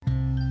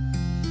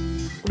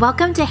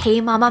Welcome to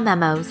Hey Mama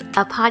Memos,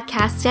 a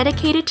podcast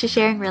dedicated to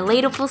sharing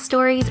relatable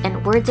stories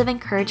and words of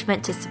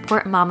encouragement to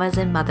support mamas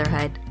in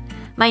motherhood.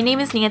 My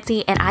name is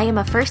Nancy, and I am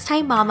a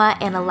first-time mama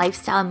and a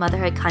lifestyle and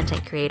motherhood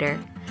content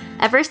creator.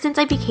 Ever since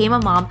I became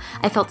a mom,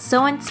 I felt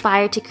so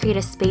inspired to create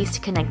a space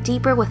to connect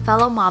deeper with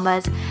fellow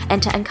mamas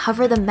and to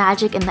uncover the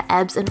magic in the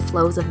ebbs and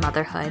flows of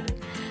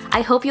motherhood.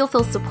 I hope you'll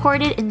feel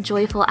supported and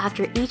joyful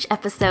after each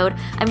episode.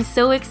 I'm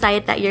so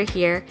excited that you're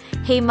here.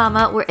 Hey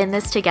mama, we're in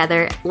this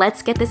together.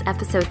 Let's get this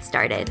episode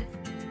started.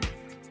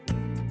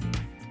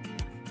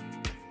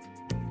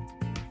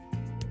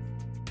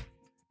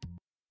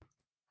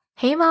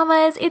 Hey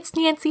mamas, it's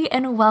Nancy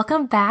and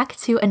welcome back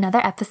to another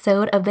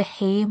episode of the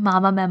Hey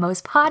Mama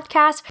Memos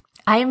podcast.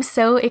 I am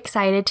so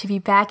excited to be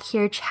back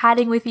here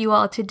chatting with you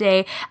all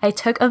today. I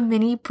took a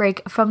mini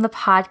break from the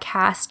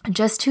podcast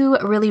just to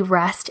really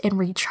rest and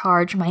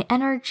recharge my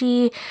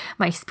energy,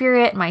 my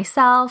spirit,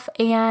 myself.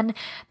 And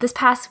this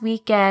past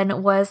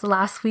weekend was the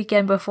last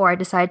weekend before I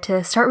decided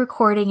to start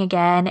recording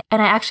again. And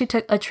I actually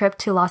took a trip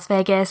to Las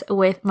Vegas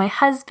with my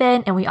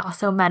husband, and we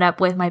also met up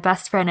with my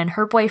best friend and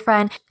her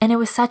boyfriend. And it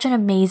was such an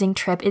amazing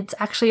trip. It's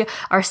actually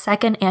our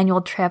second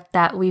annual trip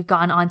that we've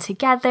gone on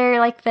together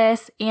like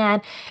this.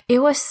 And it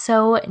was so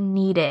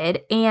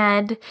needed.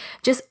 And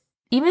just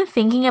even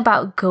thinking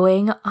about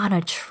going on a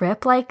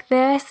trip like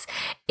this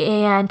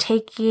and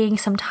taking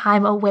some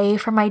time away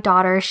from my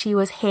daughter, she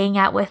was hanging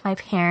out with my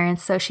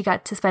parents, so she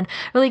got to spend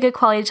really good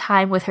quality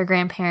time with her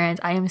grandparents.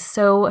 I am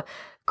so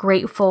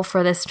grateful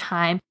for this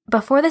time.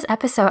 Before this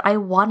episode, I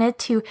wanted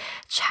to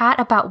chat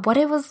about what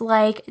it was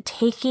like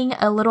taking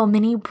a little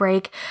mini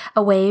break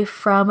away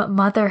from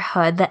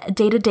motherhood, the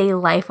day-to-day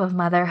life of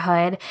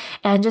motherhood,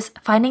 and just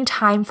finding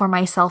time for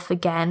myself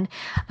again,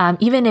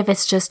 even if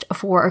it's just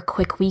for a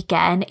quick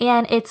weekend.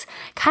 And it's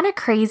kind of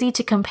crazy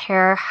to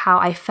compare how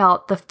I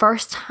felt the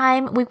first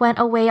time we went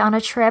away on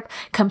a trip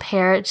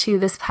compared to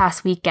this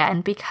past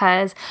weekend,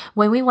 because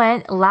when we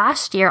went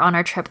last year on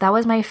our trip, that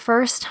was my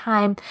first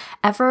time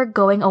ever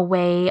going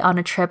away on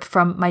a trip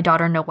from my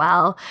daughter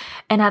Noelle.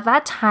 And at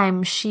that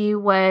time, she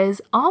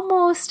was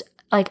almost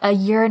like a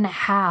year and a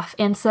half.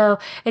 And so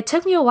it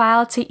took me a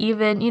while to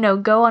even,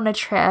 go on a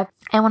trip.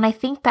 And when I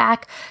think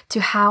back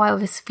to how I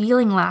was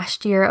feeling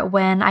last year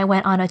when I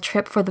went on a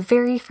trip for the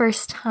very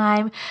first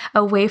time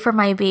away from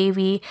my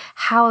baby,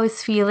 how I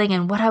was feeling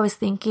and what I was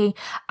thinking,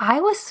 I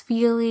was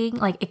feeling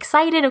like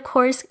excited, of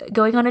course,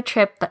 going on a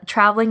trip. But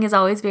traveling is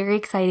always very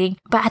exciting.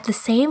 But at the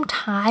same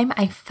time,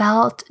 I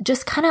felt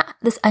just kind of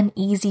this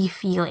uneasy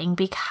feeling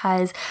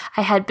because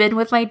I had been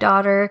with my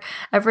daughter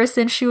ever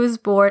since she was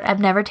born. I've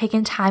never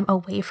taken time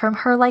away from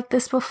her like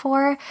this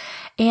before.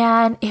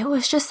 And it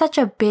was just such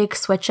a big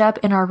switch up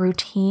in our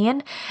routine.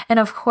 And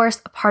of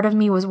course, part of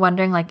me was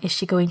wondering, like, is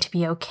she going to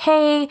be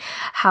okay?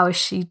 How is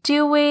she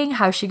doing?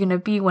 How is she going to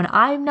be when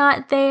I'm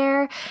not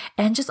there?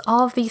 And just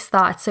all of these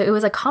thoughts. So it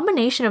was a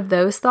combination of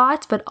those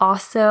thoughts, but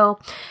also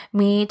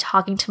me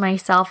talking to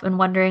myself and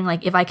wondering,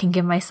 like, if I can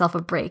give myself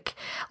a break.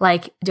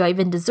 Like, do I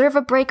even deserve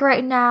a break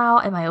right now?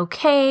 Am I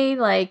okay?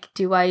 Like,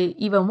 do I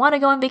even want to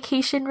go on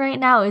vacation right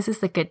now? Is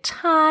this a good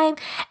time?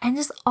 And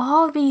just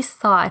all these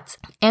thoughts.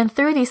 And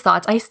through these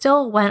thoughts, I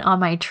still went on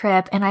my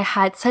trip and I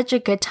had such a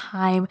good time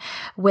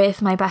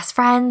with my best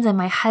friends and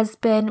my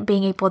husband,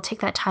 being able to take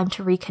that time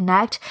to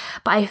reconnect.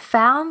 But I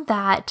found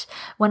that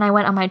when I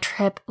went on my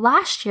trip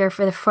last year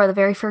for the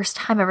very first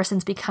time ever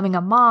since becoming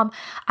a mom,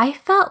 I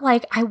felt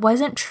like I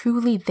wasn't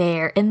truly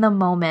there in the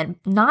moment,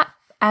 not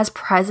as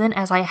present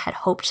as I had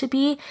hoped to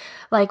be.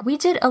 Like, we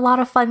did a lot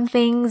of fun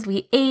things.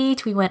 We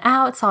ate, we went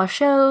out, saw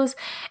shows,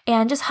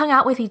 and just hung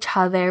out with each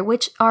other,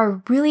 which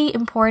are really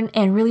important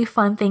and really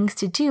fun things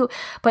to do.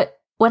 But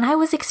when I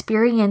was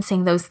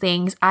experiencing those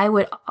things, I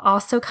would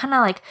also kind of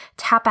like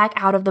tap back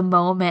out of the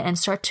moment and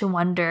start to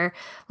wonder,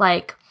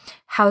 like,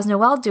 how's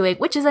Noelle doing?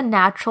 Which is a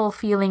natural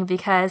feeling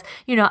because,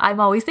 I'm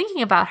always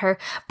thinking about her,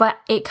 but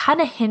it kind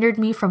of hindered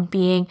me from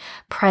being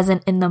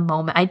present in the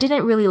moment. I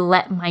didn't really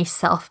let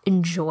myself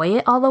enjoy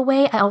it all the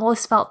way. I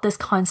always felt this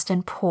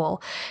constant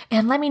pull.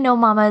 And let me know,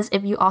 mamas,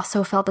 if you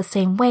also felt the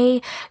same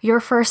way, your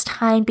first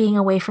time being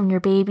away from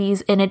your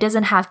babies. And it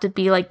doesn't have to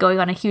be like going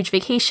on a huge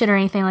vacation or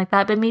anything like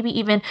that, but maybe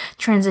even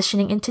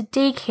transitioning into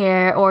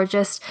daycare or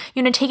just,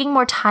 taking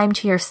more time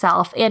to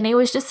yourself. And it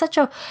was just such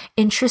a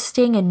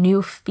interesting and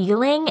new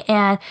feeling,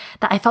 and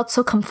that I felt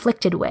so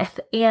conflicted with.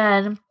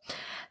 And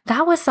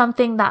that was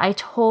something that I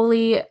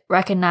totally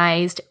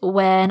recognized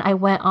when I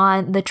went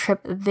on the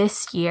trip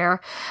this year,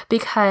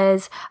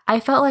 because I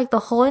felt like the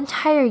whole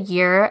entire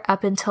year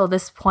up until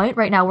this point,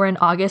 right now we're in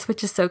August,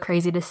 which is so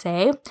crazy to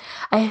say,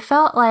 I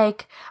felt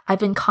like I've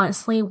been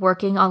constantly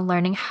working on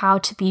learning how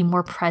to be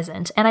more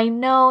present. And I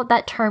know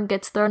that term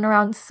gets thrown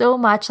around so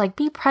much, like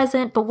be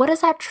present, but what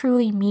does that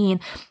truly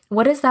mean?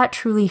 What does that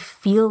truly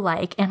feel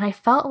like? And I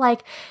felt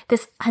like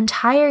this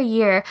entire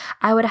year,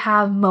 I would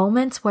have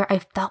moments where I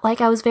felt like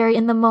I was very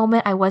in the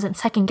moment. I wasn't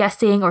second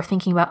guessing or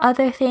thinking about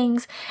other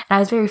things. And I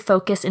was very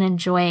focused and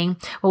enjoying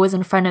what was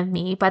in front of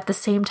me. But at the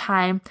same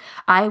time,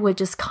 I would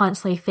just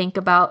constantly think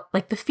about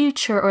like the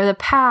future or the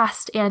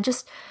past and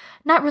just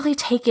not really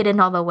take it in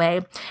all the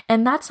way.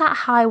 And that's not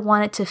how I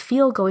want it to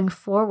feel going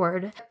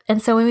forward.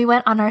 And so when we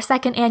went on our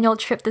second annual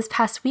trip this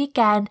past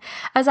weekend,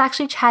 I was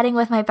actually chatting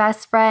with my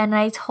best friend, and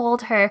I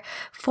told her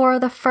for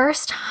the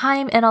first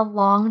time in a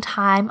long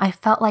time, I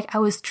felt like I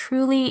was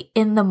truly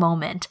in the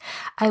moment.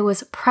 I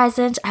was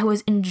present. I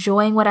was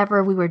enjoying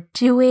whatever we were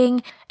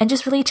doing and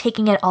just really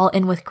taking it all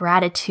in with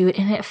gratitude.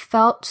 And it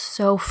felt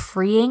so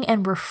freeing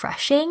and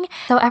refreshing.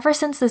 So ever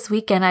since this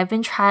weekend, I've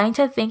been trying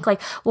to think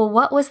like, well,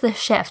 what was the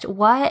shift?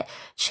 What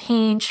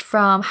changed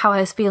from how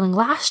I was feeling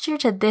last year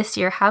to this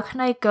year? How can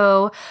I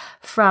go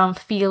from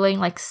feeling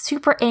like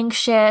super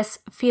anxious,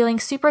 feeling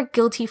super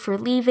guilty for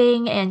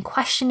leaving and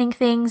questioning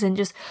things and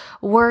just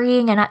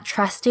worrying and not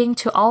trusting,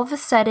 to all of a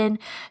sudden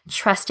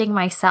trusting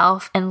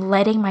myself and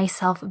letting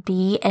myself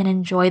be and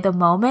enjoy the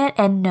moment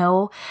and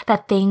know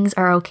that things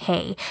are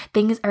okay.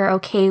 Things are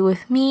okay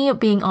with me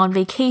being on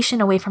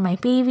vacation away from my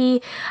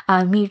baby,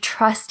 me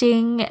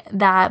trusting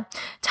that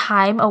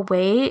time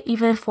away,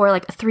 even for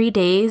like 3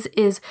 days,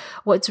 is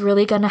what's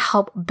really going to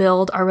help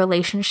build our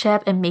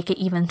relationship and make it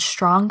even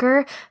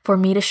stronger for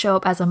me to show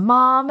up as a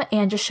mom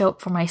and just show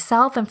up for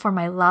myself and for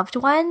my loved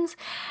ones.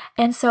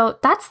 And so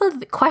that's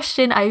the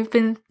question I've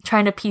been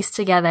trying to piece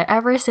together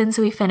ever since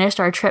we finished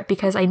our trip,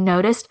 because I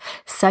noticed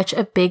such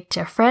a big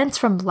difference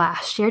from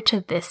last year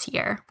to this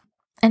year.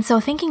 And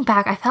so thinking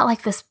back, I felt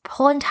like this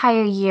whole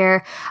entire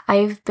year,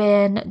 I've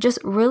been just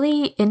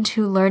really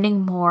into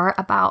learning more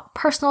about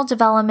personal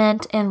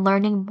development and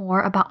learning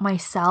more about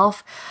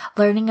myself,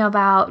 learning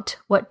about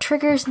what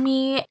triggers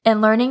me,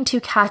 and learning to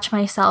catch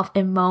myself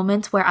in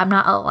moments where I'm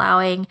not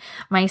allowing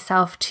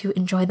myself to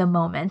enjoy the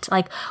moment.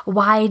 Like,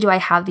 why do I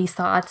have these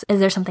thoughts?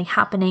 Is there something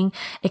happening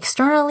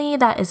externally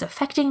that is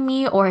affecting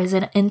me, or is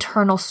it an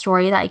internal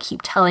story that I keep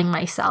telling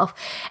myself?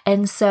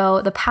 And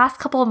so the past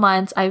couple of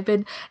months, I've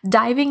been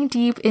diving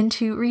deep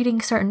into reading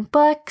certain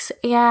books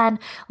and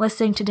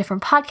listening to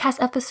different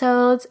podcast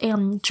episodes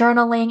and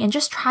journaling and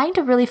just trying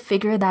to really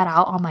figure that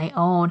out on my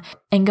own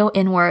and go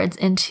inwards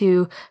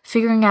into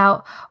figuring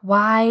out,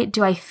 why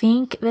do I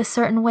think this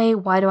certain way?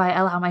 Why do I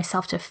allow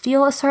myself to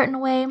feel a certain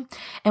way?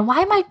 And why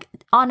am I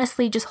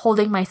honestly just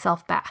holding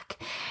myself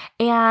back?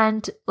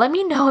 And let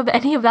me know if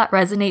any of that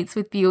resonates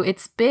with you.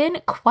 It's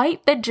been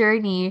quite the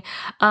journey,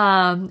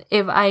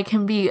 if I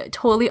can be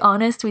totally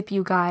honest with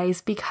you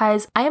guys,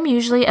 because I am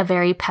usually a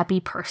very peppy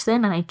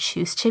person and I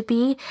choose to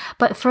be.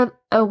 But for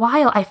a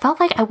while, I felt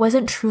like I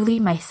wasn't truly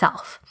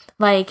myself.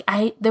 Like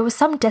there was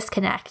some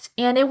disconnect.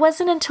 And it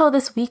wasn't until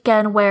this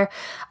weekend where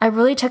I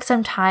really took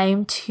some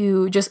time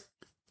to just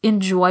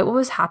enjoy what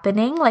was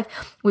happening. Like,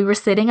 we were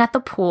sitting at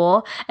the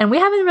pool, and we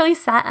haven't really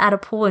sat at a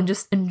pool and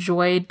just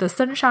enjoyed the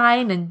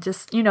sunshine and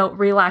just,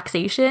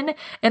 relaxation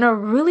in a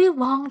really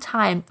long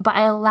time. But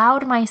I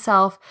allowed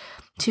myself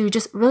to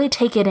just really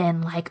take it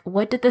in. Like,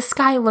 what did the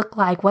sky look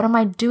like? What am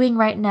I doing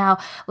right now?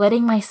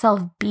 Letting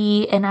myself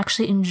be and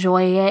actually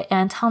enjoy it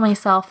and tell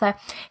myself that,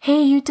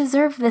 hey, you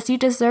deserve this. You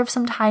deserve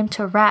some time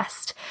to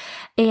rest.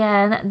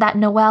 And that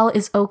Noelle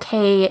is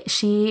okay.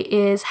 She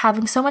is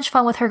having so much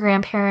fun with her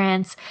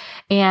grandparents,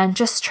 and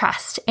just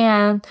trust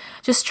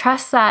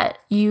that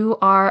you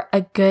are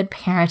a good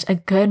parent, a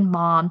good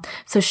mom.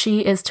 So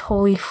she is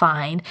totally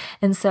fine.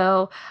 And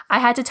so I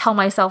had to tell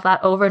myself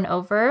that over and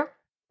over.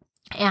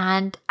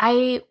 And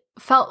I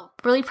felt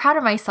really proud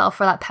of myself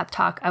for that pep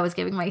talk I was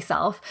giving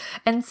myself.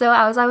 And so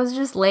as I was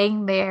just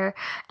laying there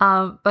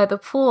by the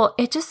pool,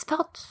 it just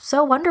felt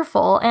so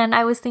wonderful. And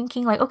I was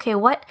thinking like, okay,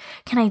 what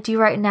can I do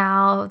right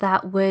now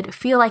that would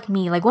feel like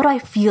me? Like, what do I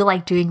feel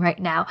like doing right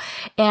now?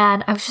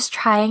 And I was just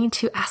trying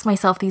to ask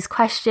myself these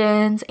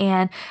questions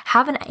and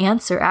have an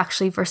answer,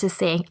 actually, versus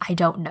saying, I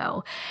don't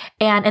know.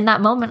 And in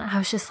that moment, I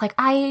was just like,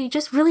 I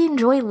just really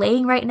enjoy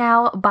laying right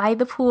now by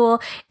the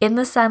pool in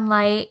the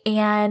sunlight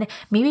and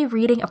maybe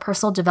reading a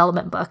personal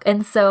development book.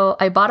 And so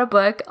I bought a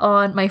book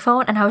on my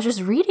phone and I was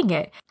just reading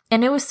it.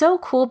 And it was so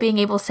cool being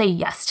able to say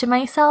yes to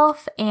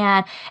myself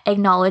and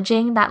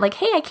acknowledging that, like,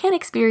 hey, I can't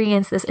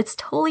experience this. It's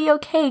totally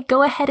okay.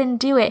 Go ahead and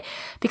do it.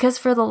 Because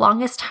for the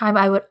longest time,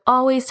 I would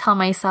always tell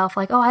myself,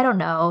 like, oh, I don't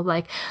know.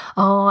 Like,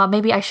 oh,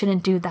 maybe I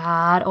shouldn't do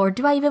that. Or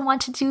do I even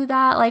want to do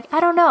that? Like, I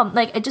don't know.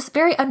 Like, just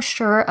very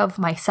unsure of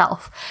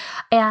myself.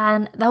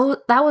 And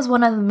that was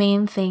one of the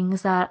main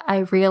things that I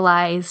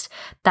realized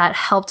that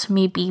helped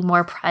me be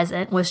more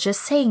present, was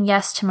just saying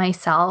yes to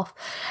myself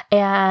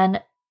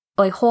and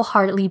like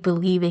wholeheartedly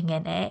believing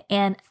in it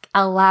and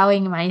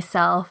allowing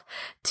myself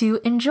to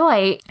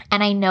enjoy.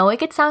 And I know it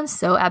could sound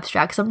so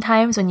abstract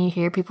sometimes when you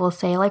hear people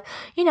say, like,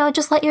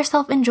 just let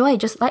yourself enjoy,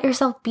 just let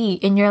yourself be.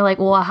 And you're like,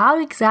 well,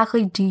 how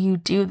exactly do you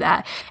do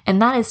that?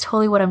 And that is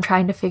totally what I'm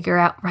trying to figure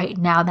out right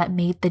now that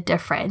made the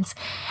difference.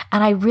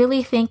 And I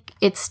really think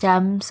it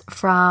stems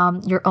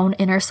from your own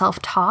inner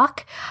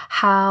self-talk,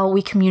 how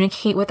we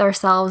communicate with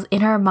ourselves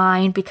in our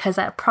mind, because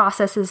that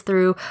processes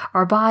through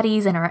our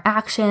bodies and our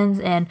actions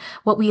and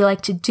what we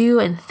like to do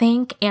and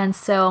think. And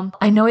so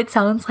I know it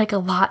sounds like a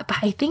lot, but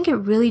I think it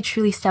really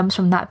truly stems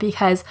from that,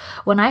 because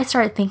when I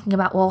started thinking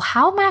about, well,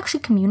 how am I actually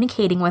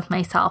communicating with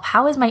myself?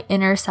 How is my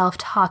inner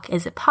self-talk?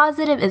 Is it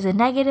positive? Is it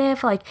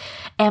negative? Like,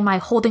 am I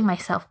holding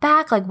myself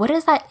back? Like, what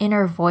is that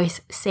inner voice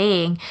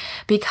saying?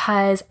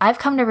 Because I've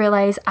come to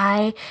realize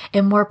I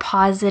am more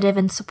positive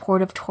and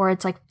supportive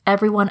towards like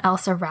everyone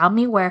else around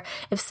me, where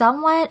if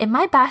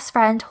my best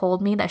friend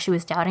told me that she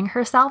was doubting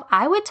herself,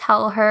 I would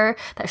tell her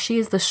that she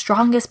is the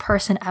strongest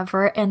person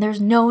ever and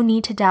there's no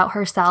need to doubt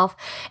herself,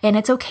 and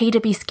it's okay to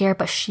be scared,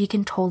 but she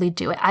can totally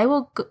do it. I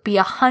will be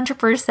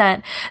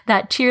 100%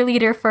 that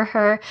cheerleader for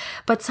her.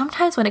 But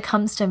sometimes when it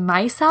comes to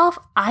myself,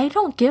 I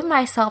don't give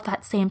myself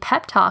that same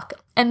pep talk.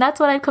 And that's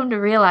what I've come to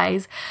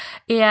realize.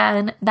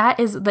 And that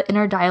is the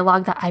inner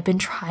dialogue that I've been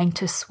trying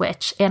to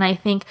switch. And I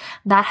think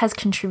that has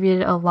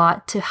contributed a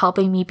lot to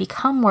helping me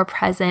become more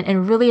present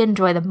and really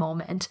enjoy the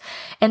moment.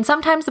 And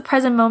sometimes the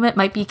present moment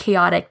might be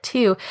chaotic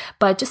too,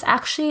 but just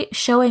actually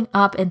showing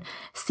up and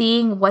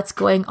seeing what's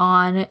going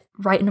on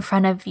right in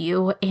front of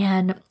you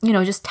and,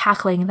 just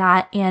tackling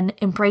that and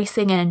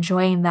embracing and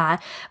enjoying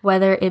that,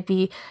 whether it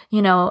be,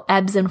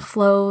 ebbs and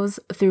flows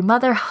through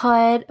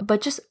motherhood,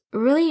 but just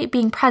really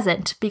being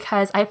present,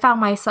 because I found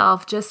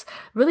myself just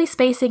really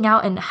spacing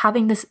out and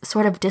having this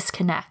sort of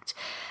disconnect.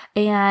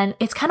 And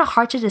it's kind of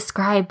hard to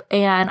describe.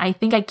 And I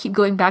think I keep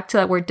going back to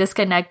that word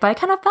disconnect, but I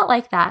kind of felt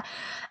like that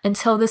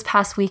until this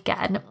past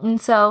weekend.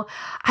 And so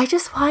I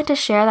just wanted to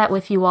share that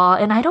with you all.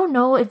 And I don't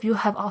know if you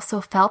have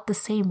also felt the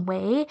same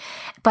way,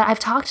 but I've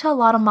talked to a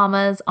lot of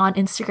mamas on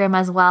Instagram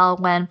as well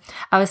when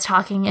I was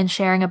talking and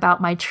sharing about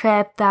my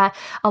trip, that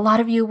a lot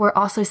of you were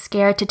also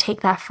scared to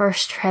take that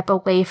first trip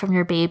away from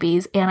your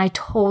babies. And I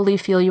totally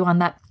feel you on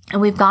that. And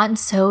we've gotten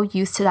so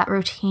used to that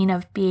routine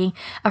of being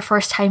a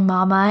first-time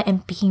mama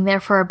and being there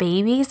for our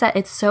babies that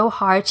it's so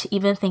hard to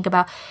even think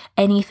about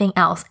anything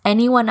else,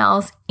 anyone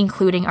else,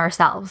 including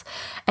ourselves.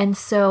 And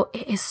so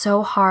it is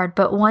so hard.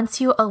 But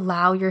once you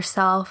allow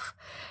yourself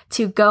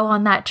to go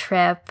on that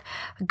trip,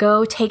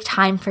 go take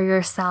time for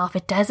yourself.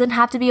 It doesn't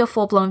have to be a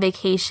full-blown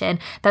vacation.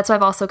 That's what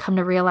I've also come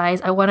to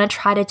realize. I want to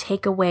try to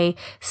take away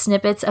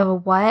snippets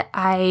of what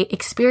I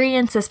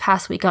experienced this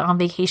past weekend on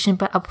vacation,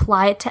 but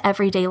apply it to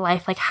everyday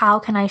life. Like, how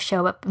can I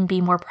show up and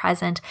be more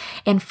present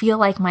and feel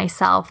like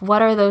myself?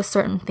 What are those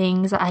certain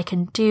things that I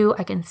can do,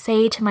 I can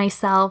say to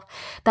myself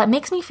that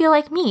makes me feel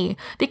like me?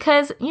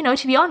 Because,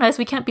 to be honest,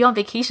 we can't be on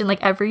vacation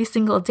like every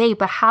single day,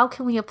 but how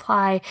can we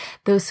apply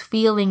those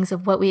feelings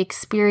of what we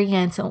experience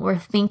and what we're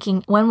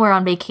thinking when we're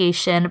on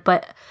vacation,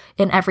 but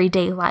in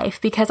everyday life?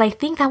 Because I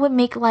think that would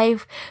make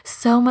life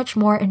so much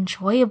more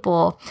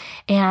enjoyable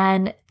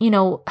and,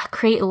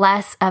 create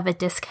less of a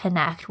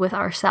disconnect with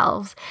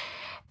ourselves.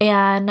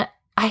 And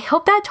I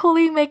hope that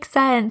totally makes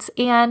sense.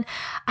 And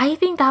I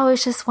think that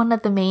was just one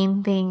of the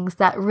main things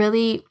that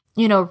really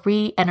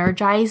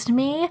re-energized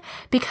me,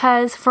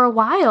 because for a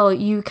while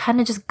you kind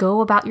of just go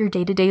about your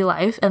day-to-day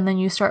life and then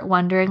you start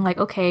wondering like,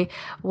 okay,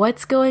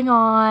 what's going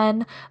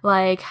on?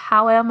 Like,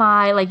 how am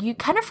I? Like, you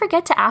kind of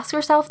forget to ask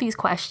yourself these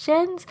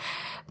questions.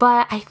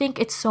 But I think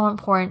it's so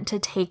important to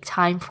take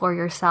time for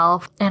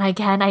yourself. And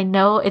again, I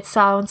know it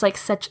sounds like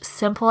such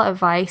simple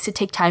advice to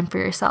take time for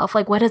yourself.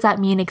 Like, what does that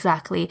mean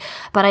exactly?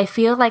 But I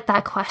feel like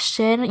that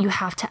question you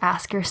have to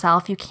ask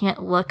yourself. You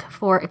can't look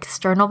for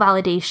external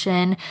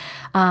validation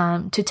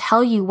to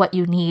tell you what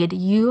you need.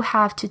 You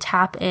have to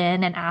tap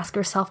in and ask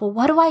yourself, well,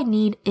 what do I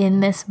need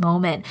in this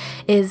moment?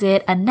 Is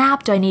it a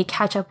nap? Do I need to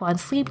catch up on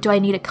sleep? Do I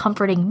need a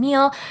comforting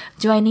meal?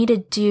 Do I need to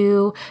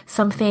do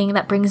something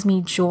that brings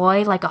me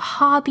joy, like a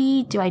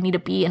hobby? Do I need to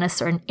be in a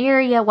certain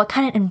area? What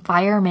kind of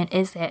environment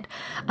is it?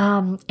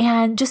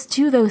 And just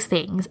do those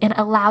things and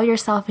allow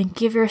yourself and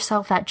give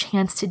yourself that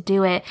chance to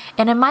do it.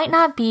 And it might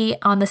not be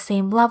on the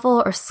same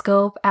level or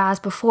scope as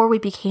before we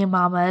became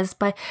mamas,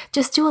 but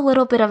just do a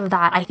little bit of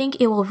that. I think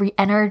it will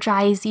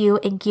re-energize you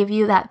and give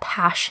you that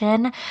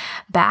passion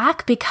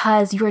back,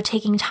 because you are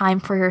taking time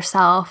for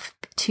yourself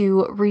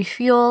to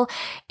refuel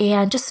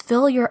and just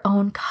fill your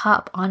own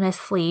cup,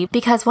 honestly.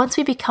 Because once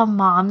we become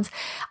moms,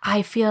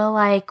 I feel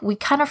like we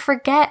kind of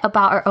forget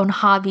about our own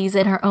hobbies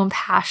and our own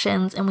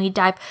passions, and we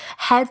dive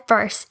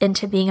headfirst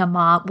into being a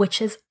mom,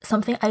 which is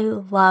something I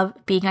love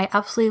being. I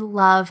absolutely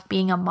love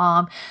being a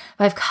mom.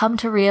 But I've come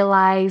to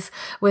realize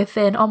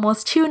within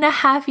almost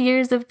 2.5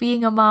 years of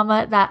being a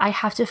mama that I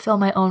have to fill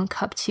my own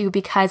cup too,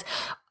 because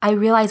I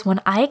realize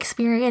when I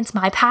experience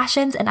my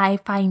passions and I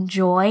find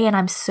joy and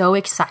I'm so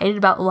excited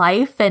about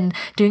life and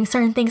doing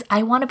certain things,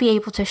 I want to be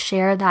able to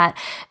share that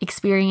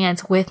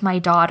experience with my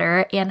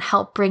daughter and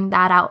help bring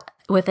that out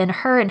within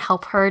her and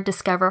help her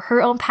discover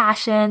her own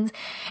passions.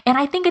 And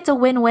I think it's a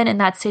win-win in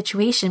that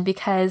situation,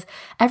 because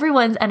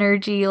everyone's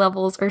energy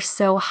levels are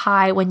so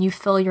high when you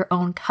fill your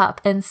own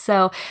cup. And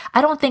so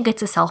I don't think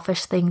it's a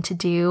selfish thing to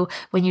do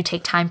when you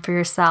take time for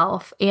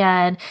yourself.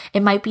 And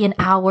it might be an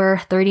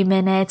hour, 30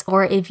 minutes,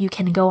 or if you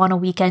can go on a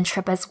weekend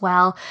trip as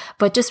well,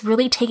 but just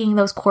really taking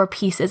those core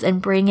pieces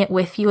and bring it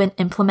with you and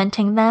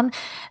implementing them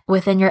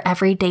within your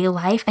everyday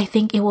life. I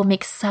think it will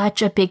make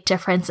such a big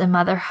difference in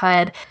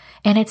motherhood.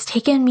 And it's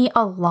taken me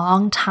a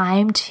long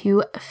time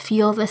to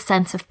feel the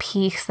sense of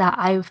peace that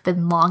I've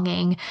been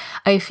longing.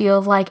 I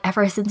feel like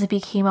ever since I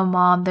became a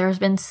mom, there's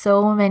been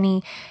so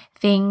many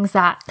things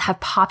that have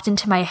popped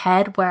into my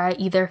head where I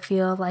either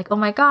feel like, oh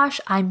my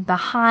gosh, I'm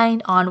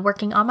behind on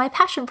working on my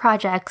passion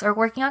projects or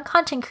working on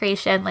content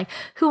creation. Like,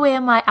 who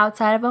am I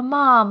outside of a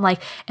mom?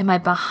 Like, am I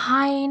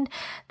behind?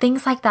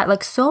 Things like that.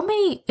 Like, so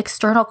many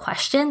external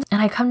questions.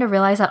 And I come to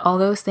realize that all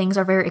those things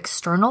are very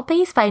external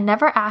based, but I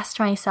never asked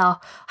myself,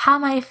 how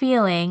am I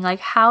feeling? Like,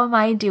 how am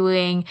I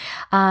doing?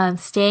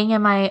 Staying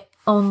in my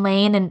own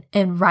lane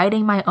and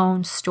writing my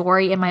own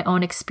story and my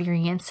own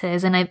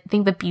experiences. And I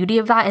think the beauty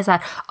of that is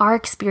that our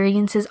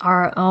experiences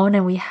are our own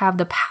and we have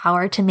the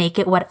power to make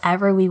it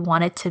whatever we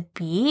want it to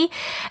be.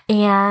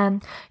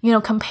 And,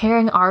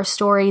 comparing our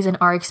stories and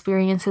our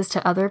experiences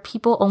to other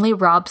people only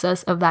robs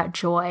us of that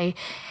joy.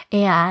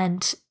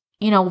 And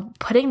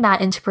putting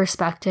that into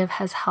perspective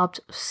has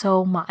helped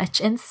so much.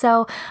 And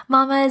so,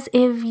 mamas,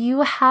 if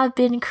you have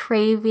been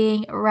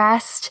craving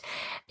rest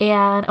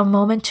and a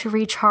moment to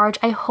recharge,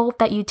 I hope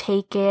that you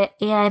take it.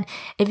 And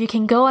if you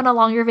can go on a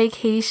longer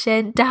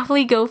vacation,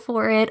 definitely go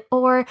for it.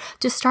 Or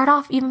just start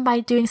off even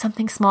by doing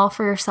something small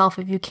for yourself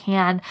if you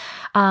can.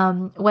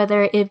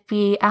 Whether it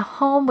be at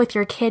home with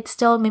your kids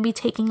still, maybe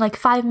taking like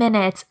 5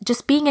 minutes,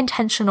 just being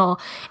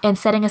intentional and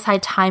setting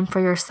aside time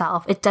for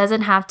yourself. It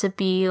doesn't have to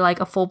be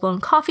like a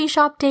full-blown coffee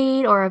shop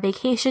date or a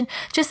vacation,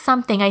 just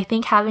something. I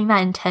think having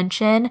that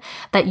intention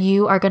that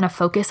you are going to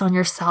focus on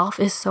yourself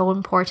is so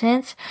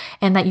important,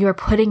 and that you are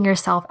putting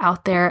yourself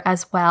out there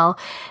as well,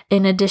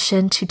 in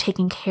addition to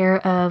taking care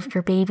of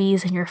your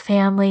babies and your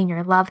family and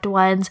your loved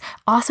ones.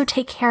 Also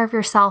take care of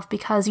yourself,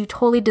 because you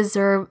totally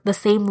deserve the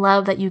same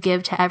love that you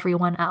give to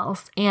everyone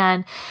else.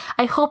 And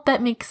I hope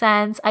that makes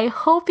sense. I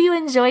hope you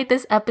enjoyed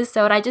this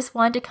episode. I just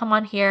wanted to come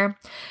on here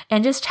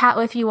and just chat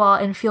with you all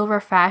and feel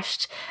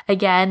refreshed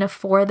again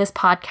for this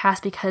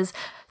podcast, because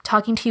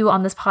talking to you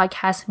on this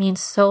podcast means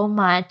so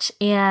much,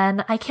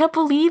 and I can't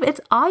believe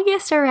it's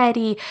August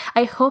already.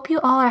 I hope you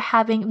all are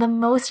having the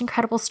most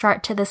incredible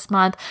start to this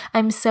month.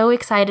 I'm so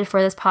excited for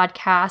this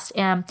podcast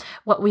and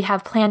what we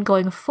have planned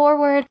going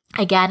forward.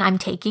 Again, I'm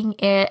taking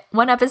it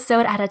one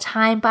episode at a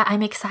time, but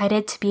I'm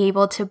excited to be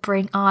able to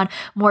bring on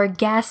more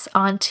guests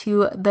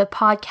onto the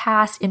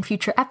podcast in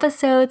future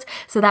episodes,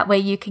 so that way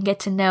you can get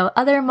to know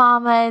other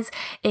mamas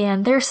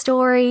and their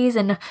stories,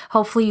 and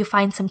hopefully you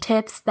find some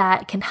tips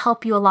that can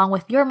help you along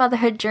with your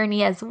motherhood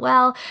journey as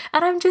well.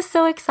 And I'm just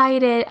so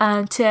excited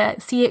to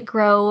see it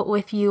grow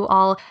with you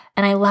all.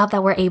 And I love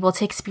that we're able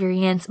to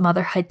experience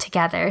motherhood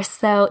together.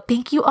 So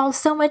thank you all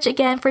so much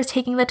again for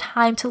taking the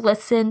time to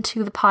listen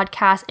to the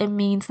podcast. It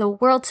means the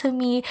world to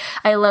me.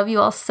 I love you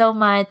all so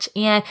much.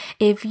 And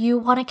if you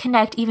want to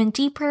connect even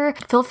deeper,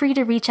 feel free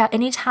to reach out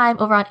anytime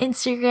over on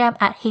Instagram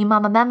at Hey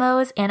Mama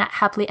Memos and at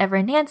Happily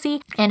Ever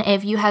Nancy. And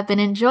if you have been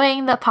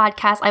enjoying the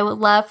podcast, I would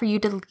love for you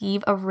to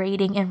leave a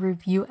rating and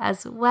review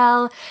as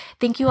well.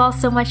 Thank you all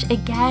so much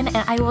again,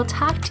 and I will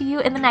talk to you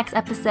in the next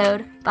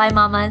episode. Bye,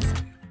 mamas.